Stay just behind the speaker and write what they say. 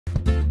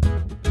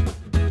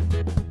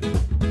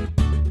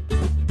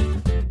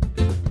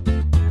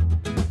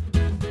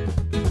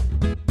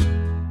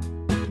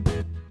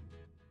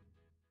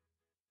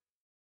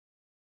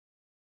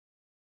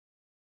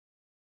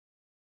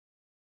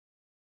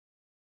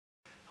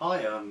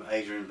Hi, I'm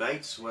Adrian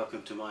Bates.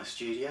 Welcome to my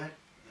studio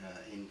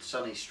in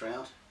sunny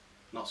Stroud.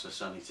 Not so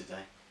sunny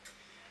today.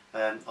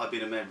 I've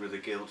been a member of the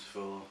Guild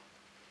for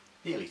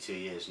nearly 2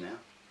 years now,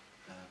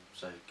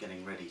 so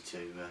getting ready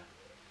to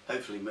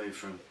hopefully move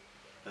from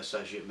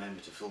associate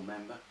member to full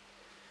member,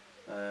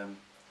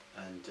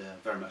 and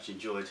very much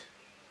enjoyed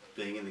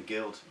being in the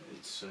Guild.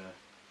 It's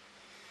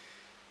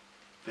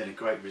been a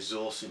great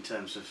resource in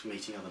terms of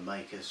meeting other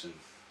makers and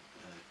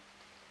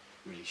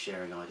really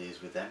sharing ideas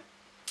with them.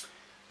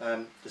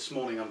 This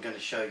morning I'm going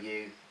to show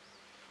you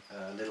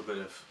a little bit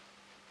of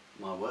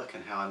my work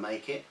and how I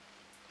make it.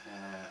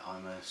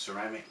 I'm a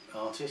ceramic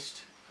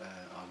artist.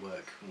 I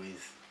work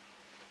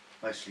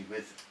mostly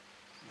with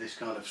this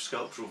kind of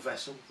sculptural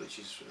vessel, which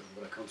is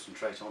what I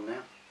concentrate on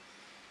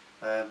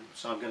now.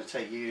 So I'm going to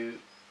take you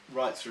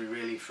right through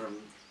really from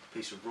a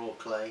piece of raw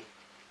clay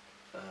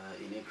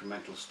in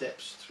incremental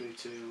steps through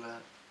to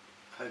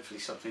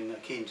hopefully something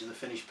akin to the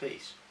finished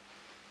piece.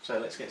 So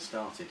let's get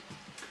started.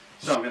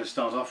 So I'm going to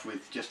start off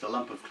with just a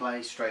lump of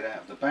clay straight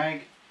out of the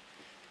bag.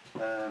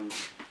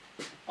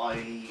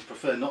 I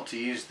prefer not to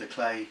use the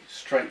clay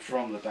straight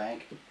from the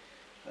bag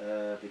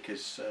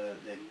because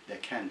there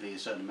can be a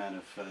certain amount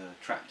of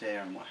trapped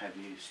air and what have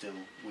you still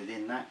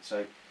within that.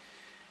 So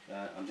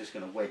I'm just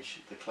going to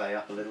wedge the clay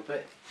up a little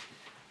bit,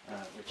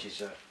 which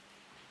is a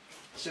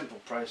simple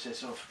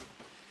process of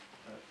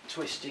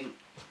twisting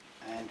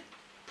and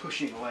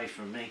pushing away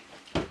from me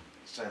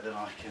so that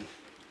I can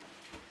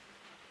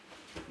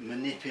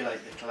manipulate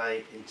the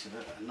clay into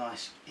a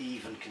nice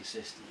even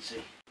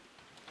consistency.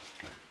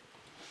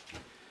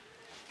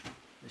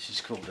 This is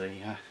called the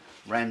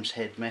ram's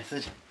head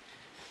method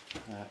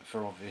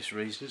for obvious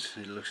reasons.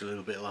 It looks a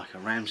little bit like a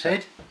ram's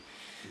head.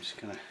 I'm just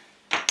going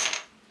to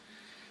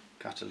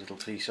cut a little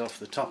piece off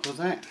the top of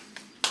that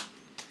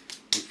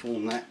and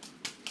form that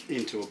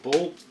into a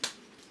ball.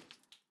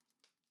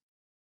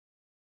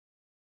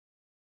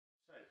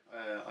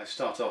 So, I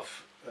start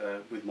off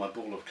with my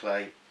ball of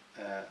clay,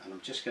 and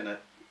I'm just going to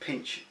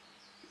pinch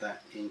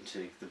that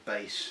into the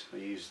base. I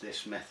use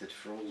this method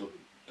for all the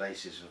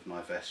bases of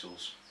my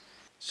vessels.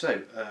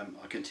 So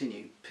I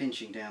continue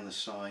pinching down the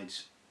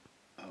sides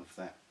of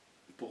that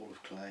ball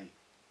of clay,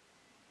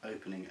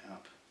 opening it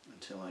up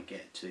until I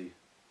get to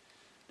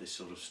this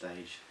sort of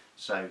stage.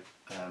 So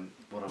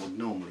what I would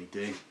normally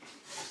do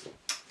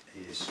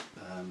is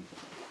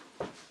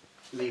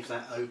leave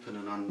that open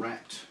and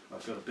unwrapped.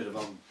 I've got a bit of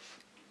a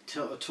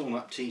torn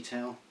up tea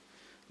towel,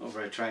 not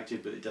very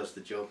attractive but it does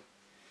the job,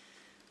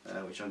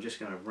 which I'm just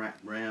going to wrap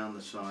round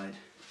the side,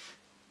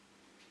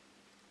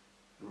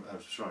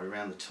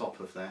 around the top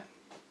of that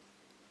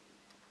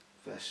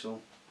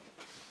vessel,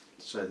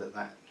 so that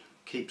that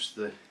keeps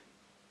the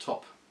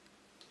top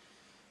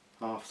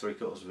half,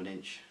 3/4 of an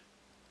inch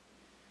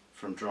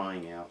from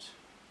drying out.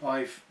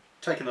 I've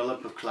taken a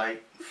lump of clay,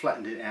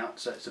 flattened it out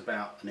so it's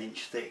about an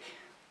inch thick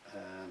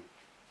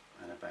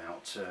and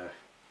about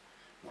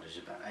what is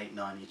it, about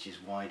 8-9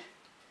 inches wide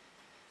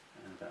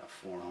and about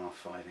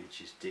 4.5-5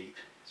 inches deep.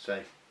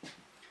 So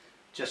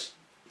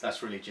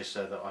that's really just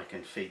so that I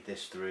can feed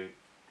this through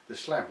the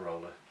slab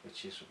roller,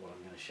 which is what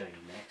I'm going to show you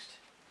next.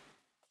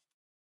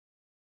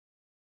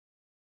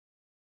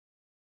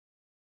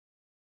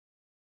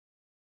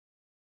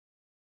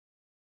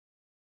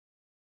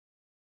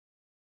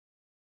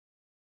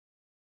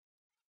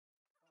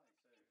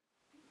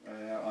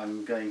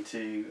 I'm going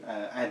to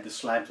add the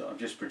slab that I've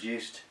just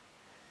produced,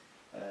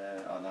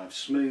 and I've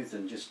smoothed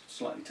and just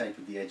slightly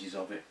tapered the edges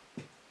of it,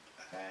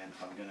 and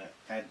I'm going to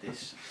add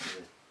this to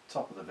the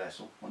top of the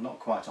vessel. Well, not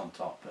quite on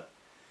top, but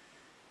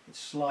it's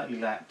slightly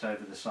lapped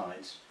over the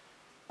sides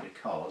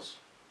because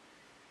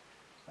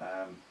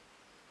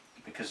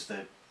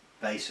the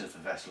base of the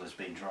vessel has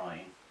been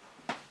drying,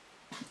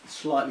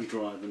 slightly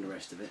drier than the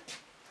rest of it,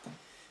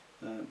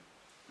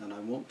 and I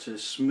want to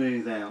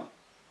smooth out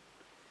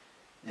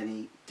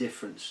any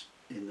difference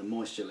in the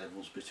moisture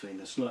levels between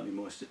the slightly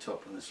moister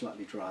top and the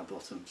slightly drier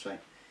bottom. So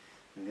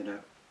I'm going to,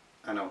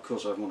 and of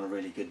course I want a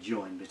really good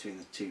join between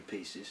the two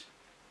pieces.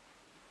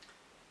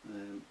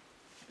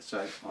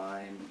 So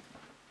I'm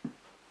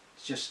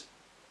just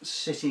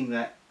sitting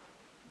that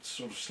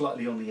sort of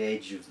slightly on the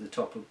edge of the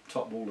top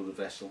wall of the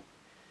vessel.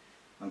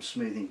 I'm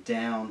smoothing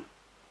down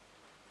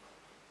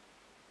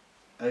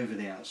over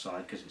the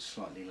outside because it's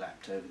slightly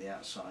lapped over the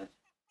outside.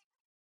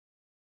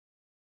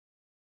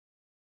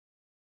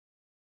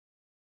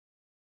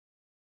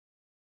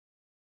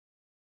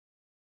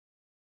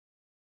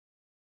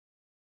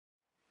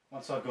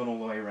 Once I've gone all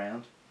the way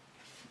around,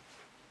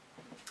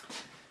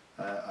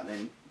 I'm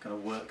then going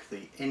to work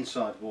the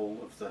inside wall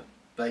of the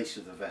base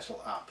of the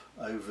vessel up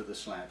over the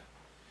slab,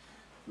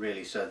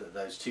 really so that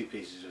those two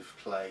pieces of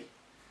clay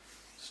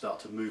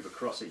start to move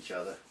across each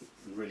other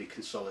and really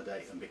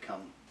consolidate and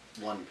become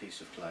one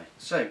piece of clay.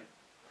 So,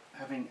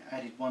 having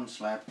added one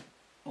slab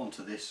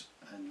onto this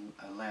and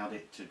allowed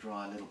it to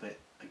dry a little bit,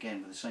 again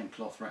with the same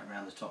cloth wrapped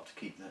around the top to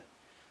keep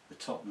the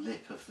top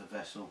lip of the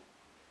vessel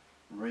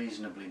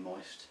reasonably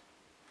moist,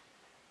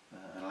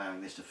 and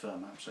allowing this to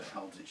firm up so it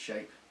holds its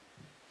shape,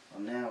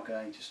 I'm now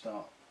going to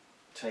start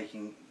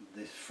taking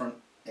the front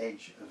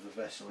edge of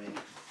the vessel in,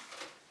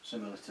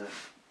 similar to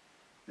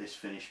this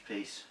finished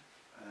piece.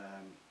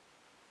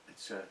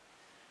 It's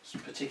a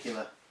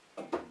particular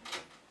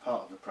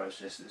part of the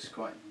process that's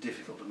quite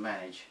difficult to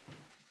manage.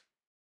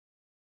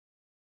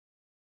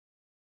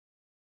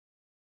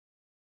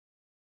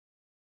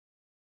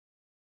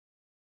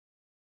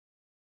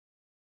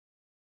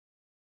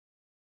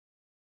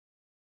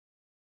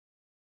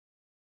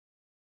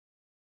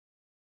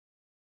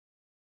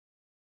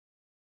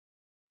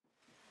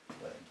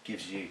 It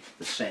gives you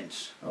the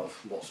sense of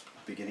what's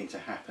beginning to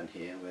happen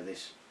here, where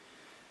this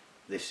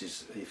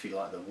is, if you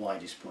like, the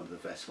widest point of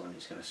the vessel, and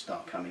it's going to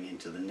start coming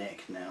into the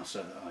neck now,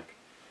 so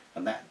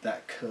that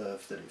that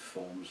curve that it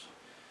forms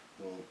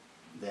will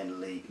then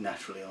lead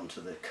naturally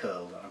onto the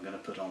curl that I'm going to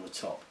put on the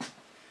top,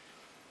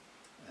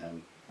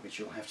 which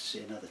you'll have to see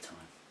another time.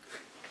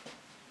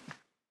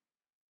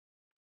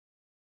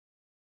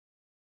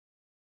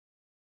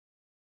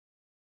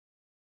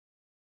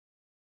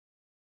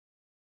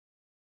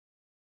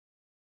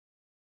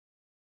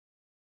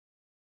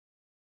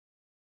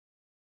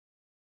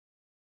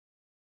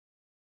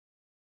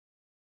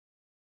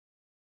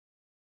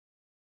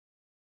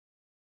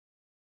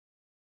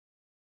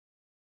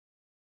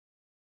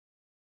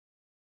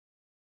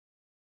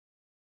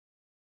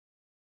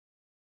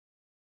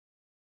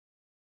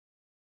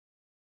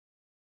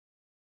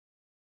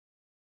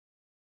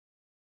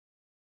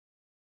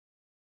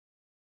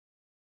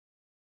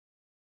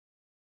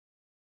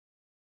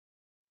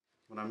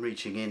 When I'm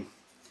reaching in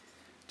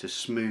to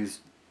smooth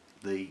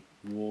the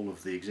wall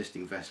of the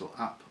existing vessel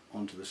up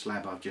onto the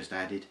slab I've just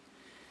added,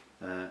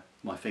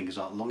 my fingers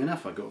aren't long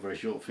enough. I've got very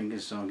short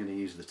fingers, so I'm going to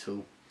use the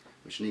tool,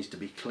 which needs to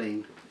be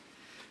clean.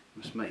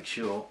 Just make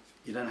sure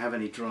you don't have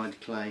any dried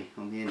clay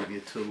on the end of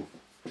your tool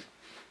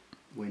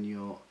when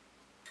you're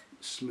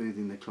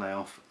smoothing the clay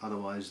off,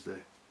 otherwise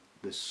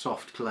the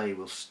soft clay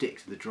will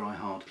stick to the dry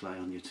hard clay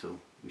on your tool,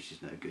 which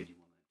is no good.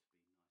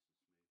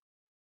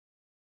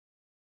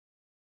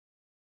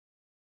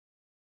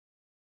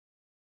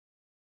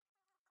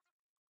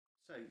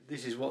 So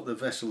this is what the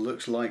vessel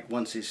looks like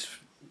once it's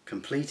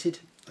completed.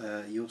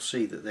 You'll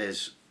see that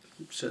there's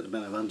a certain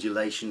amount of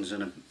undulations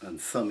and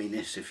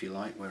thumminess, if you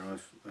like, where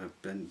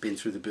I've been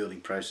through the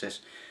building process.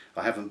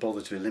 I haven't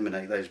bothered to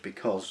eliminate those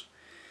because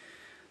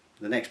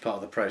the next part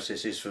of the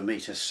process is for me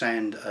to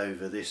sand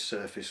over this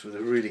surface with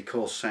a really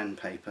coarse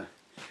sandpaper.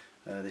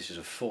 This is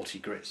a 40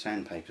 grit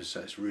sandpaper,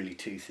 so it's really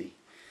toothy,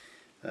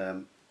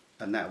 and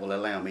that will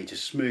allow me to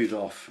smooth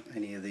off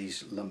any of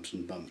these lumps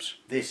and bumps.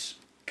 This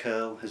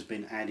curl has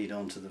been added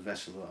onto the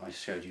vessel that I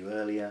showed you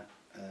earlier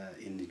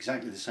in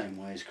exactly the same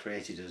way. It's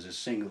created as a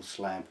single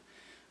slab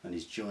and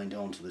is joined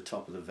onto the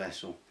top of the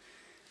vessel.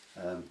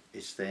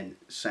 It's then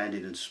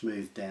sanded and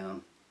smoothed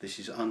down. This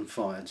is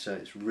unfired, so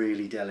it's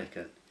really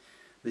delicate.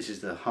 This is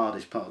the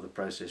hardest part of the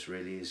process,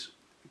 really, is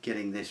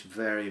getting this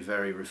very,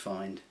 very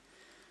refined.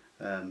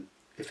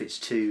 If it's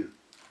too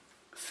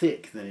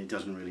thick, then it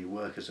doesn't really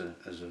work as a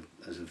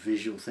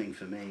visual thing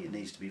for me. It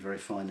needs to be very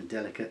fine and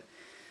delicate.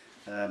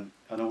 And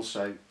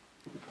also,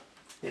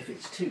 if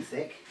it's too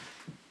thick,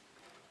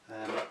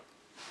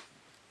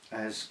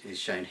 as is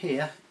shown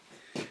here,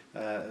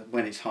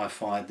 when it's high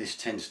fired, this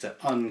tends to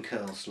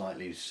uncurl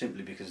slightly,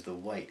 simply because the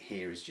weight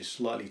here is just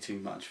slightly too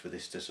much for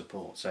this to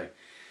support. So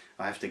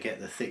I have to get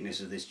the thickness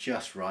of this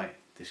just right. In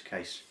this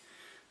case,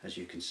 as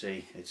you can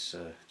see, it's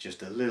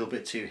just a little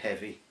bit too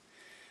heavy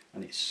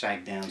and it's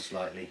sagged down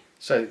slightly.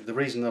 So the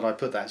reason that I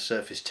put that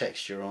surface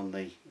texture on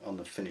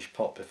the finished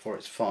pot before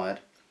it's fired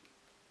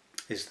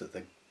is that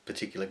the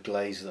particular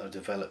glaze that I've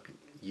developed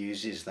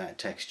uses that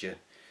texture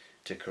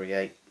to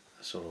create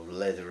a sort of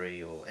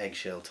leathery or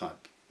eggshell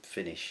type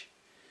finish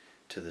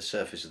to the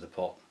surface of the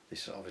pot.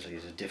 This obviously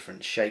is a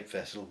different shape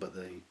vessel, but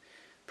the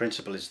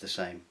principle is the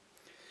same.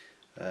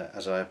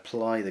 As I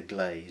apply the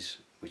glaze,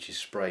 which is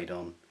sprayed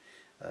on,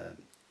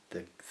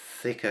 the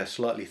thicker,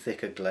 slightly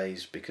thicker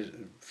glaze, because it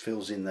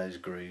fills in those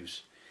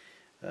grooves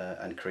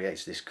and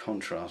creates this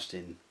contrast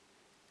in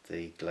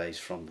the glaze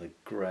from the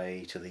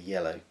grey to the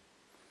yellow.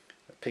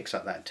 It picks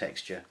up that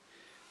texture,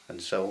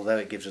 and so although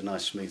it gives a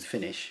nice smooth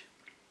finish,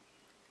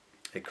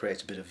 it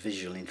creates a bit of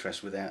visual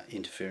interest without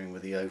interfering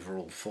with the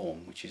overall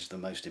form, which is the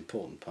most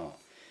important part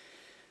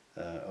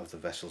of the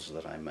vessels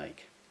that I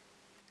make.